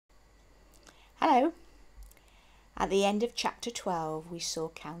Hello. At the end of chapter 12 we saw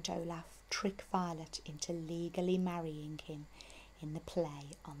Count Olaf trick Violet into legally marrying him in the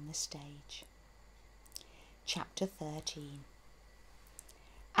play on the stage. Chapter 13.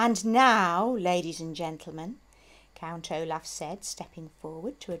 "And now, ladies and gentlemen," Count Olaf said, stepping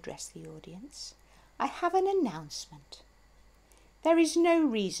forward to address the audience, "I have an announcement. There is no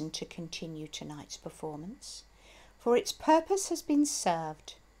reason to continue tonight's performance, for its purpose has been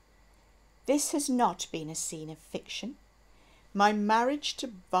served. This has not been a scene of fiction. My marriage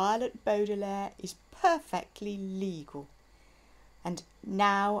to Violet Baudelaire is perfectly legal, and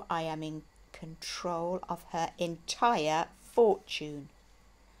now I am in control of her entire fortune."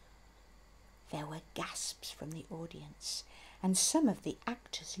 There were gasps from the audience, and some of the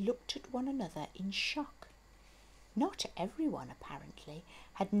actors looked at one another in shock. Not everyone, apparently,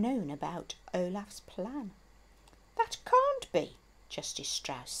 had known about Olaf's plan. "That can't be," Justice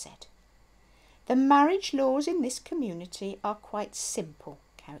Strauss said. "The marriage laws in this community are quite simple,"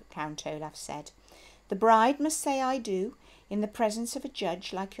 Count Olaf said. "The bride must say 'I do' in the presence of a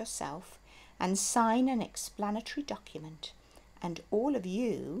judge like yourself and sign an explanatory document, and all of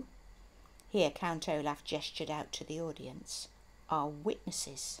you," here Count Olaf gestured out to the audience, "are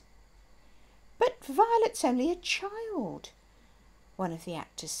witnesses." "But Violet's only a child," one of the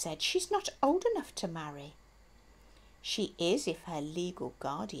actors said. "She's not old enough to marry." "She is if her legal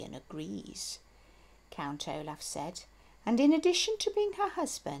guardian agrees," Count Olaf said, "and in addition to being her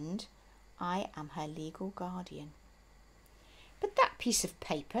husband, I am her legal guardian." "But that piece of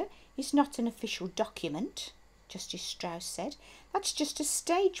paper is not an official document," Justice Strauss said. "That's just a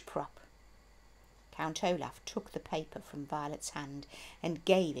stage prop." Count Olaf took the paper from Violet's hand and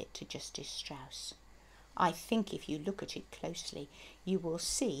gave it to Justice Strauss. "I think if you look at it closely, you will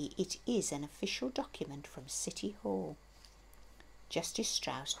see it is an official document from City Hall." Justice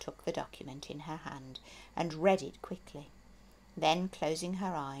Strauss took the document in her hand and read it quickly. Then, closing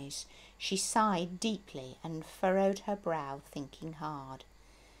her eyes, she sighed deeply and furrowed her brow, thinking hard.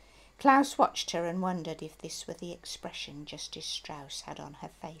 Klaus watched her and wondered if this were the expression Justice Strauss had on her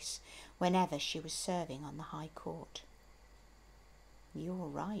face whenever she was serving on the High Court. "You're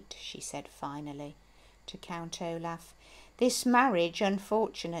right," she said finally to Count Olaf. "This marriage,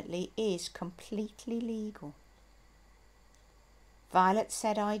 unfortunately, is completely legal." Violet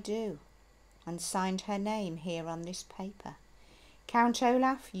said 'I do' and signed her name here on this paper. Count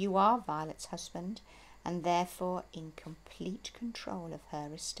Olaf, you are Violet's husband and therefore in complete control of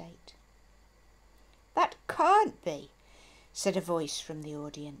her estate." "That can't be," said a voice from the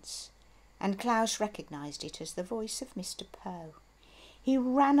audience, and Klaus recognised it as the voice of Mr. Poe. He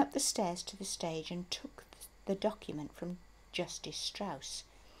ran up the stairs to the stage and took the document from Justice Strauss.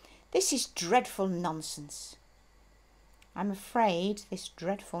 "This is dreadful nonsense." "I'm afraid this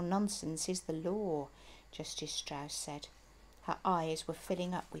dreadful nonsense is the law," Justice Strauss said. Her eyes were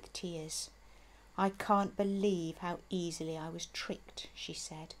filling up with tears. "I can't believe how easily I was tricked," she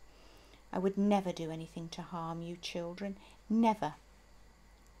said. "I would never do anything to harm you children, never."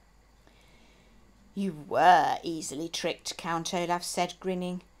 "You were easily tricked," Count Olaf said,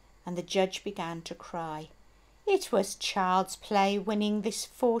 grinning, and the judge began to cry. "It was child's play winning this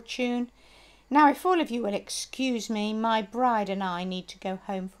fortune. Now, if all of you will excuse me, my bride and I need to go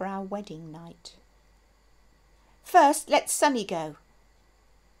home for our wedding night." "First, let Sonny go,"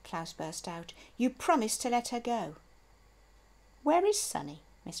 Klaus burst out. "You promised to let her go." "Where is Sonny?"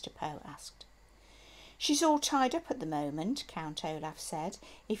 Mr. Poe asked. "She's all tied up at the moment," Count Olaf said,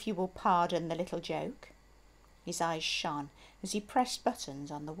 "if you will pardon the little joke." His eyes shone as he pressed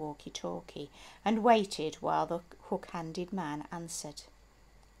buttons on the walkie-talkie and waited while the hook-handed man answered.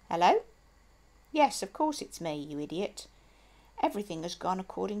 "Hello? Yes, of course it's me, you idiot. Everything has gone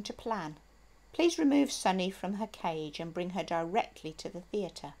according to plan. Please remove Sonny from her cage and bring her directly to the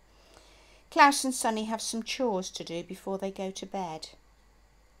theatre. Klaus and Sonny have some chores to do before they go to bed."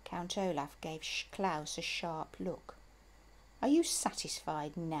 Count Olaf gave Klaus a sharp look. "Are you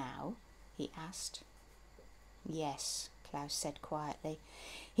satisfied now?" he asked. "Yes," Klaus said quietly.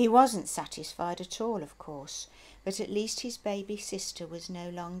 He wasn't satisfied at all, of course, but at least his baby sister was no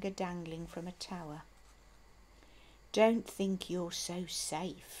longer dangling from a tower. "Don't think you're so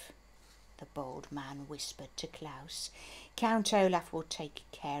safe," the bold man whispered to Klaus. "Count Olaf will take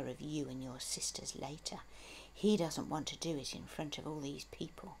care of you and your sisters later. He doesn't want to do it in front of all these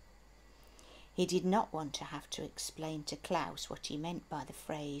people." He did not want to have to explain to Klaus what he meant by the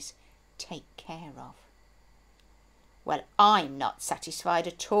phrase, "take care of." "Well, I'm not satisfied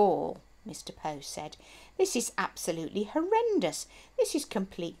at all," Mr. Poe said. "This is absolutely horrendous. This is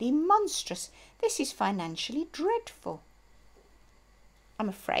completely monstrous. This is financially dreadful." I'm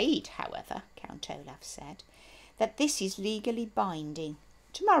afraid, however, Count Olaf said, that this is legally binding.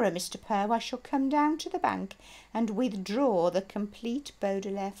 Tomorrow, Mr. Poe, I shall come down to the bank and withdraw the complete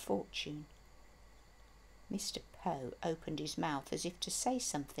Baudelaire fortune. Mr. Poe opened his mouth as if to say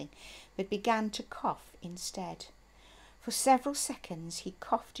something, but began to cough instead. For several seconds he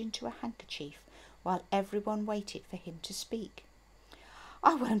coughed into a handkerchief while everyone waited for him to speak.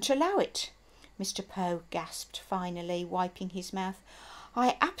 "I won't allow it," Mr. Poe gasped finally, wiping his mouth.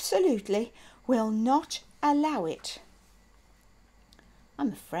 "I absolutely will not allow it."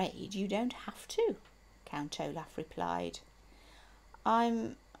 "I'm afraid you don't have to," Count Olaf replied.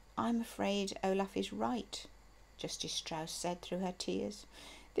 I'm afraid Olaf is right," Justice Strauss said through her tears.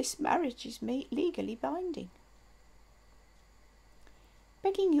 "This marriage is legally binding."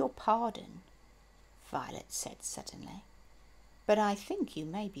 "Begging your pardon," Violet said suddenly, "but I think you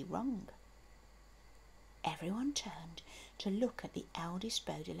may be wrong." Everyone turned to look at the eldest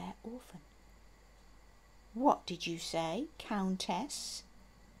Baudelaire orphan. "What did you say, Countess?"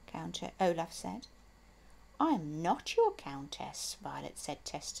 Count Olaf said. "I am not your Countess," Violet said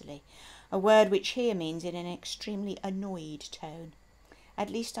testily, a word which here means in an extremely annoyed tone. "At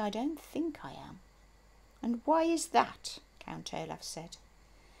least I don't think I am." "And why is that?" Count Olaf said.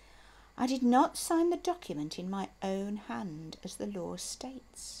 "I did not sign the document in my own hand, as the law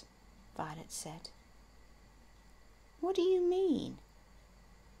states," Violet said. "What do you mean?"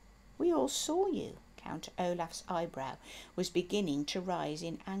 "We all saw you." Count Olaf's eyebrow was beginning to rise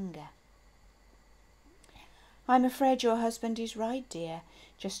in anger. "I'm afraid your husband is right, dear,"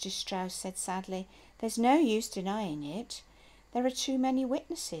 Justice Strauss said sadly. "There's no use denying it. There are too many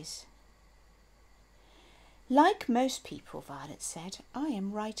witnesses." "Like most people," Violet said, "I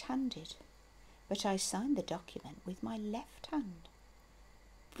am right-handed, but I signed the document with my left hand."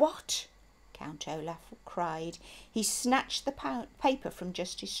 "What?" Count Olaf cried. He snatched the paper from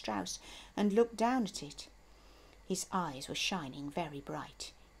Justice Strauss and looked down at it. His eyes were shining very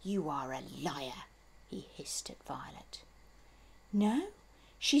bright. "You are a liar," he hissed at Violet. "No,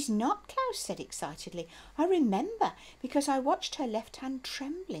 she's not," Klaus said excitedly. "I remember, because I watched her left hand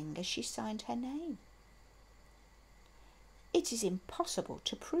trembling as she signed her name." "It is impossible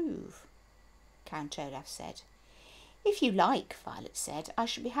to prove," Count Olaf said. "If you like," Violet said, "I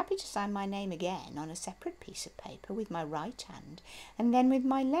shall be happy to sign my name again on a separate piece of paper with my right hand and then with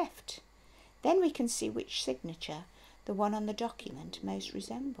my left. Then we can see which signature the one on the document most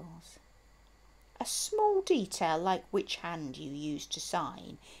resembles." "A small detail like which hand you use to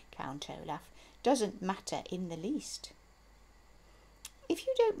sign, Count Olaf, doesn't matter in the least." "If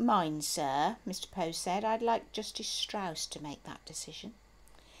you don't mind, sir," Mr. Poe said, "I'd like Justice Strauss to make that decision."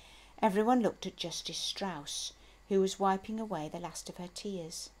 Everyone looked at Justice Strauss, who was wiping away the last of her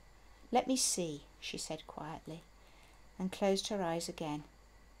tears. "Let me see," she said quietly, and closed her eyes again.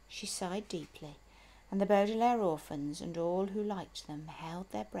 She sighed deeply, and the Baudelaire orphans and all who liked them held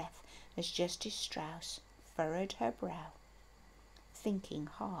their breath as Justice Strauss furrowed her brow, thinking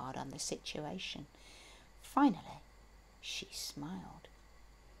hard on the situation. Finally, she smiled.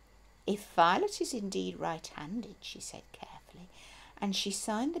 "If Violet is indeed right-handed," she said carefully, "and she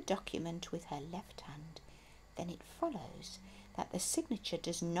signed the document with her left hand, then it follows that the signature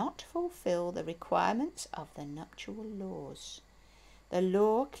does not fulfill the requirements of the nuptial laws. The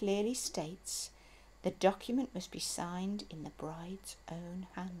law clearly states the document must be signed in the bride's own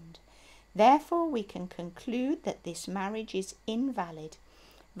hand. Therefore, we can conclude that this marriage is invalid.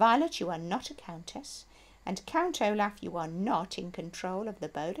 Violet, you are not a countess, and Count Olaf, you are not in control of the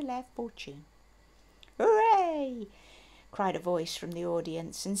Baudelaire fortune." "Hooray!" cried a voice from the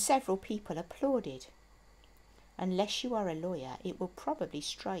audience, and several people applauded. Unless you are a lawyer, it will probably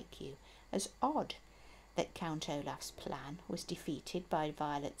strike you as odd that Count Olaf's plan was defeated by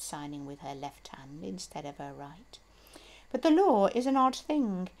Violet signing with her left hand instead of her right. But the law is an odd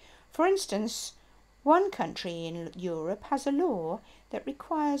thing. For instance, one country in Europe has a law that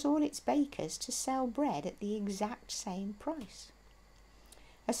requires all its bakers to sell bread at the exact same price.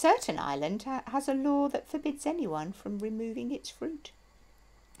 A certain island has a law that forbids anyone from removing its fruit.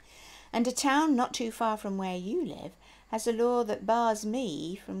 And a town not too far from where you live has a law that bars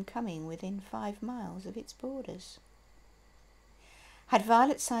me from coming within 5 miles of its borders. Had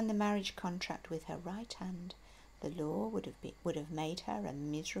Violet signed the marriage contract with her right hand, the law would have made her a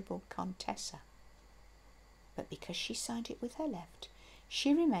miserable contessa. But because she signed it with her left,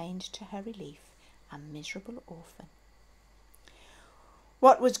 she remained, to her relief, a miserable orphan.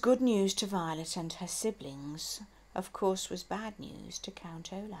 What was good news to Violet and her siblings, of course, was bad news to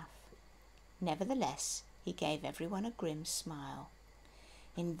Count Olaf. Nevertheless, he gave everyone a grim smile.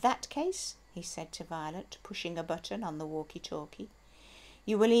 "In that case," he said to Violet, pushing a button on the walkie-talkie,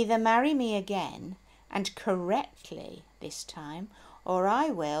 You will either marry me again, and correctly this time, or I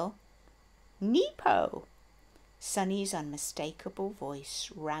will. Nepo! Sunny's unmistakable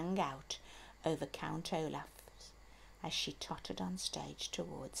voice rang out over Count Olaf's as she tottered on stage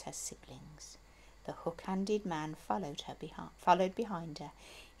towards her siblings. The hook-handed man followed behind her,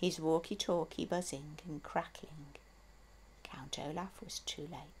 his walkie-talkie buzzing and crackling. Count Olaf was too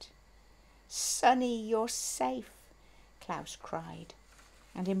late. "Sunny, you're safe," Klaus cried,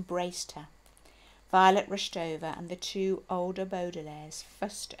 and embraced her. Violet rushed over, and the two older Baudelaires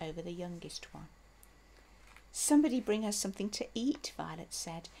fussed over the youngest one. "Somebody bring her something to eat," Violet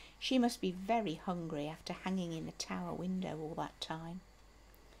said. "She must be very hungry after hanging in the tower window all that time."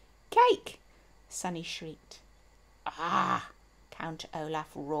 "Cake!" Sunny shrieked. "Ah!" Count Olaf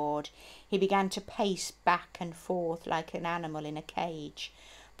roared. He began to pace back and forth like an animal in a cage,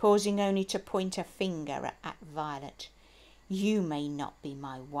 pausing only to point a finger at Violet. "You may not be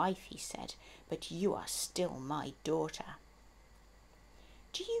my wife," he said, "but you are still my daughter."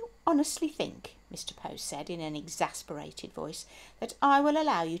 "Do you honestly think," Mr. Poe said in an exasperated voice, "that I will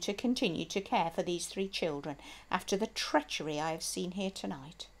allow you to continue to care for these 3 children after the treachery I have seen here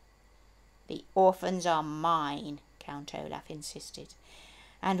tonight?" "The orphans are mine," Count Olaf insisted,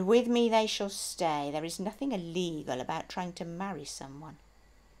 "and with me they shall stay. There is nothing illegal about trying to marry someone."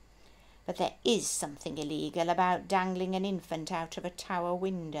 "But there is something illegal about dangling an infant out of a tower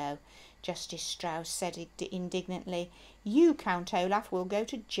window," Justice Strauss said indignantly. "You, Count Olaf, will go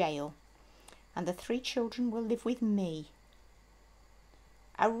to jail, and the 3 children will live with me."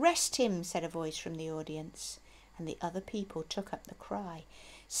 "Arrest him," said a voice from the audience, and the other people took up the cry.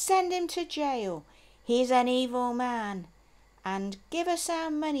 "Send him to jail. He's an evil man. And give us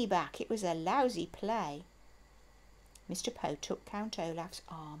our money back. It was a lousy play." Mr. Poe took Count Olaf's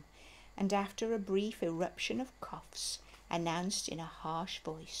arm, and after a brief eruption of coughs, announced in a harsh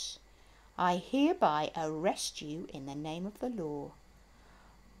voice, "I hereby arrest you in the name of the law."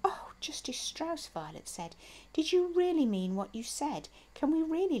 "Oh, Justice Strauss," Violet said, "did you really mean what you said? Can we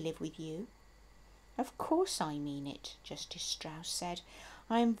really live with you?" "Of course I mean it," Justice Strauss said.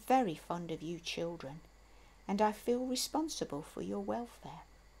 "I am very fond of you children, and I feel responsible for your welfare."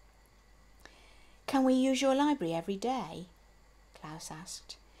 "Can we use your library every day?" Klaus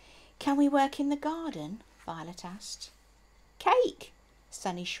asked. "Can we work in the garden?" Violet asked. "Cake!"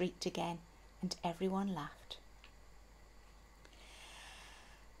 Sunny shrieked again, and everyone laughed.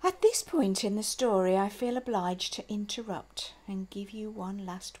 At this point in the story, I feel obliged to interrupt and give you one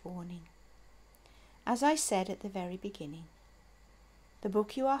last warning. As I said at the very beginning, the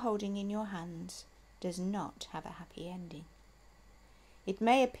book you are holding in your hands does not have a happy ending. It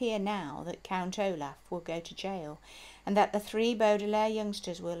may appear now that Count Olaf will go to jail and that the 3 Baudelaire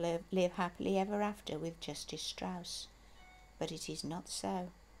youngsters will live happily ever after with Justice Strauss, but it is not so.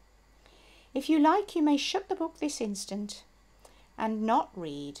 If you like, you may shut the book this instant and not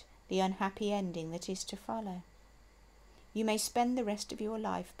read the unhappy ending that is to follow. You may spend the rest of your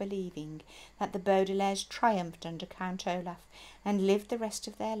life believing that the Baudelaires triumphed under Count Olaf and lived the rest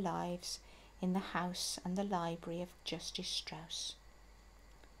of their lives in the house and the library of Justice Strauss.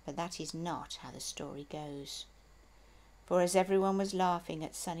 But that is not how the story goes. For as everyone was laughing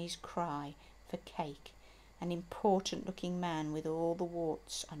at Sunny's cry for cake, an important-looking man with all the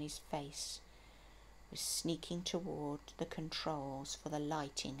warts on his face was sneaking toward the controls for the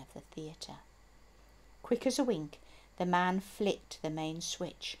lighting of the theatre. Quick as a wink, the man flicked the main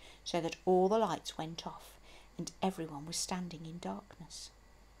switch so that all the lights went off and everyone was standing in darkness.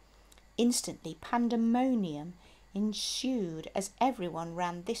 Instantly, pandemonium ensued as everyone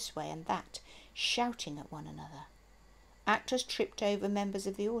ran this way and that, shouting at one another. Actors tripped over members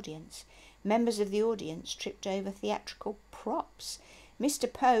of the audience. Members of the audience tripped over theatrical props.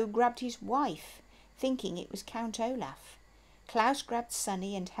 Mr. Poe grabbed his wife, thinking it was Count Olaf. Klaus grabbed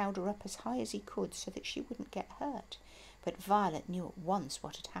Sunny and held her up as high as he could so that she wouldn't get hurt. But Violet knew at once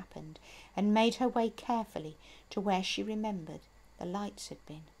what had happened and made her way carefully to where she remembered the lights had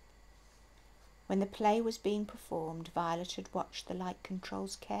been. When the play was being performed, Violet had watched the light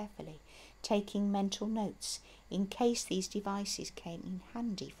controls carefully, taking mental notes in case these devices came in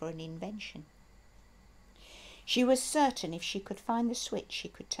handy for an invention. She was certain if she could find the switch, she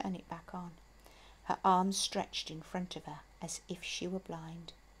could turn it back on. Her arms stretched in front of her as if she were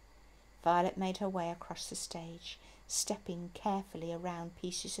blind. Violet made her way across the stage, stepping carefully around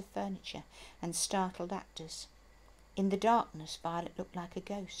pieces of furniture and startled actors. In the darkness, Violet looked like a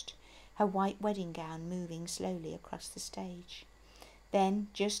ghost, her white wedding gown moving slowly across the stage. Then,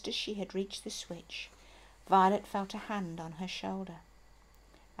 just as she had reached the switch, Violet felt a hand on her shoulder.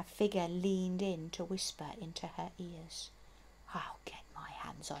 A figure leaned in to whisper into her ears, "I'll get my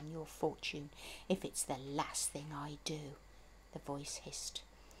hands on your fortune if it's the last thing I do, the voice hissed.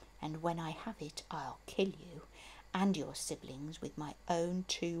 And when I have it, I'll kill you and your siblings with my own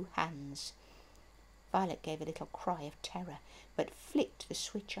 2 hands. Violet gave a little cry of terror, but flicked the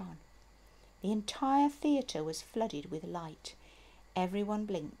switch on. The entire theatre was flooded with light. Everyone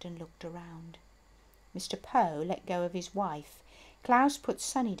blinked and looked around. Mr. Poe let go of his wife. Klaus put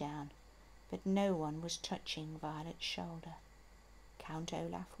Sonny down, but no one was touching Violet's shoulder. Count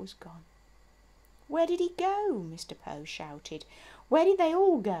Olaf was gone. "Where did he go?" Mr. Poe shouted. "Where did they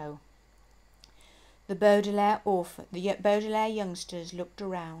all go?" The Baudelaire youngsters looked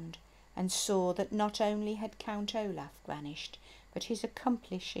around and saw that not only had Count Olaf vanished, but his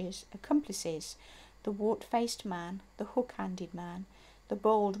accomplices, the wart-faced man, the hook-handed man, the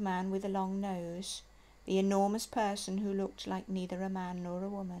bald man with a long nose, the enormous person who looked like neither a man nor a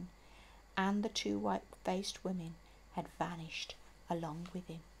woman, and the 2 white-faced women had vanished along with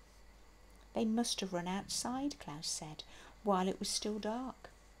him. "They must have run outside," Klaus said, "while it was still dark."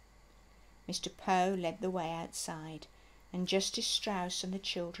 Mr. Poe led the way outside, and Justice Strauss and the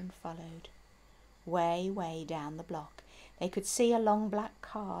children followed. Way down the block, they could see a long black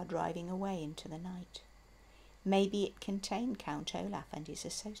car driving away into the night. Maybe it contained Count Olaf and his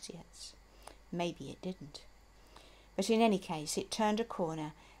associates. Maybe it didn't. But in any case, it turned a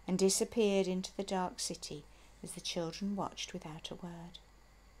corner and disappeared into the dark city as the children watched without a word.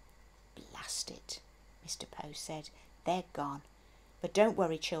 "Blast it," Mr. Poe said. "They're gone. But don't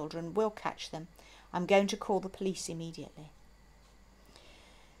worry, children, we'll catch them. I'm going to call the police immediately."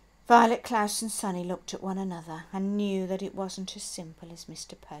 Violet, Klaus and Sonny looked at one another and knew that it wasn't as simple as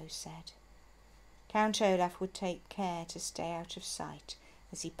Mr. Poe said. Count Olaf would take care to stay out of sight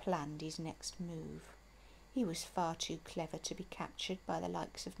as he planned his next move. He was far too clever to be captured by the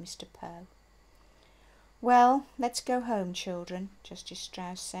likes of Mr. Poe. "Well, let's go home, children," Justice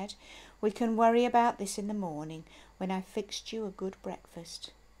Strauss said. "We can worry about this in the morning when I've fixed you a good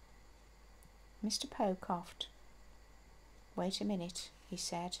breakfast." Mr. Poe coughed. "Wait a minute," he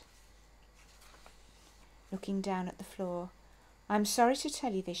said, looking down at the floor. "I'm sorry to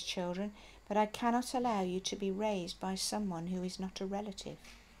tell you this, children, but I cannot allow you to be raised by someone who is not a relative."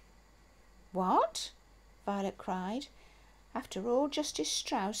 "What?" Violet cried. "After all Justice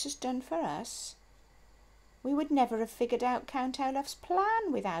Strauss has done for us?" "We would never have figured out Count Olaf's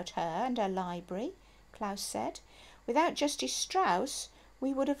plan without her and her library," Klaus said. "Without Justice Strauss,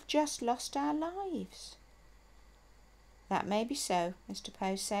 we would have just lost our lives." "That may be so," Mr.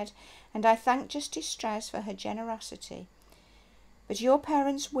 Poe said, "and I thank Justice Strauss for her generosity. But your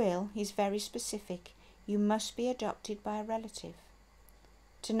parents' will is very specific. You must be adopted by a relative.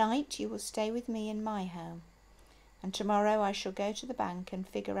 Tonight you will stay with me in my home, and tomorrow I shall go to the bank and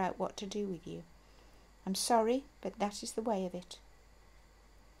figure out what to do with you. I'm sorry, but that is the way of it."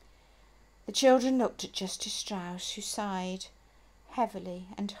 The children looked at Justice Strauss, who sighed heavily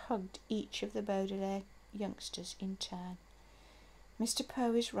and hugged each of the Baudelaire youngsters in turn. "Mr.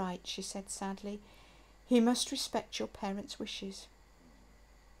 Poe is right," she said sadly. "He must respect your parents' wishes.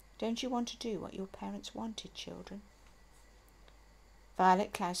 Don't you want to do what your parents wanted, children?"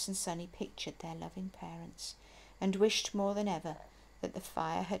 Violet, Klaus and Sonny pictured their loving parents and wished more than ever that the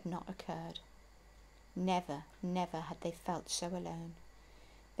fire had not occurred. Never had they felt so alone.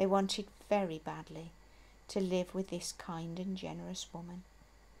 They wanted very badly to live with this kind and generous woman,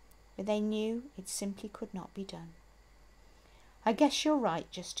 but they knew it simply could not be done. "I guess you're right,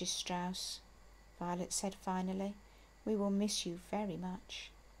 Justice Strauss," Violet said finally. "We will miss you very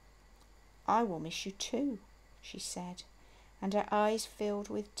much." "I will miss you too," she said, and her eyes filled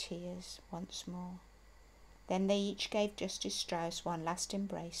with tears once more. Then they each gave Justice Strauss one last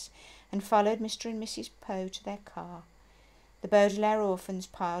embrace and followed Mr. and Mrs. Poe to their car. The Baudelaire orphans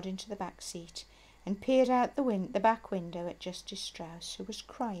piled into the back seat and peered out the back window at Justice Strauss, who was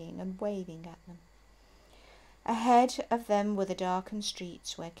crying and waving at them. Ahead of them were the darkened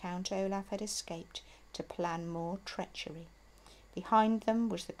streets where Count Olaf had escaped to plan more treachery. Behind them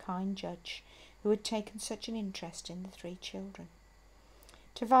was the kind judge who had taken such an interest in the 3 children.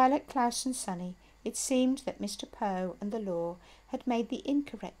 To Violet, Klaus and Sonny, it seemed that Mr. Poe and the law had made the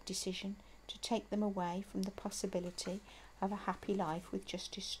incorrect decision to take them away from the possibility of a happy life with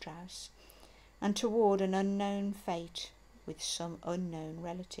Justice Strauss and toward an unknown fate with some unknown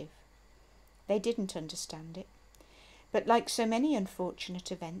relative. They didn't understand it, but like so many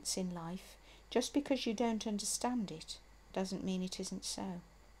unfortunate events in life, just because you don't understand it doesn't mean it isn't so.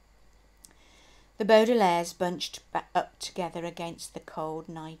 The Baudelaires bunched up together against the cold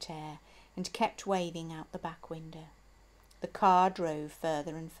night air and kept waving out the back window. The car drove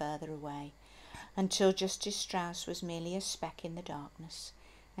further and further away, until Justice Strauss was merely a speck in the darkness,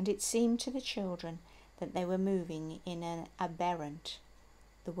 and it seemed to the children that they were moving in an aberrant,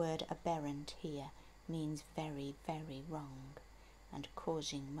 the word aberrant here means very, very wrong and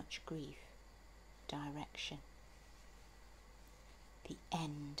causing much grief, direction. The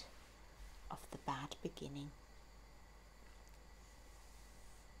end of the bad beginning.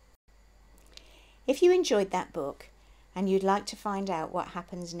 If you enjoyed that book and you'd like to find out what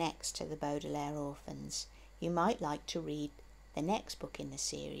happens next to the Baudelaire orphans, you might like to read the next book in the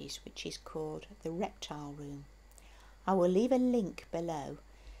series, which is called The Reptile Room. I will leave a link below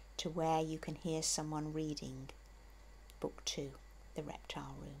to where you can hear someone reading Book 2, The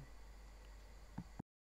Reptile Room.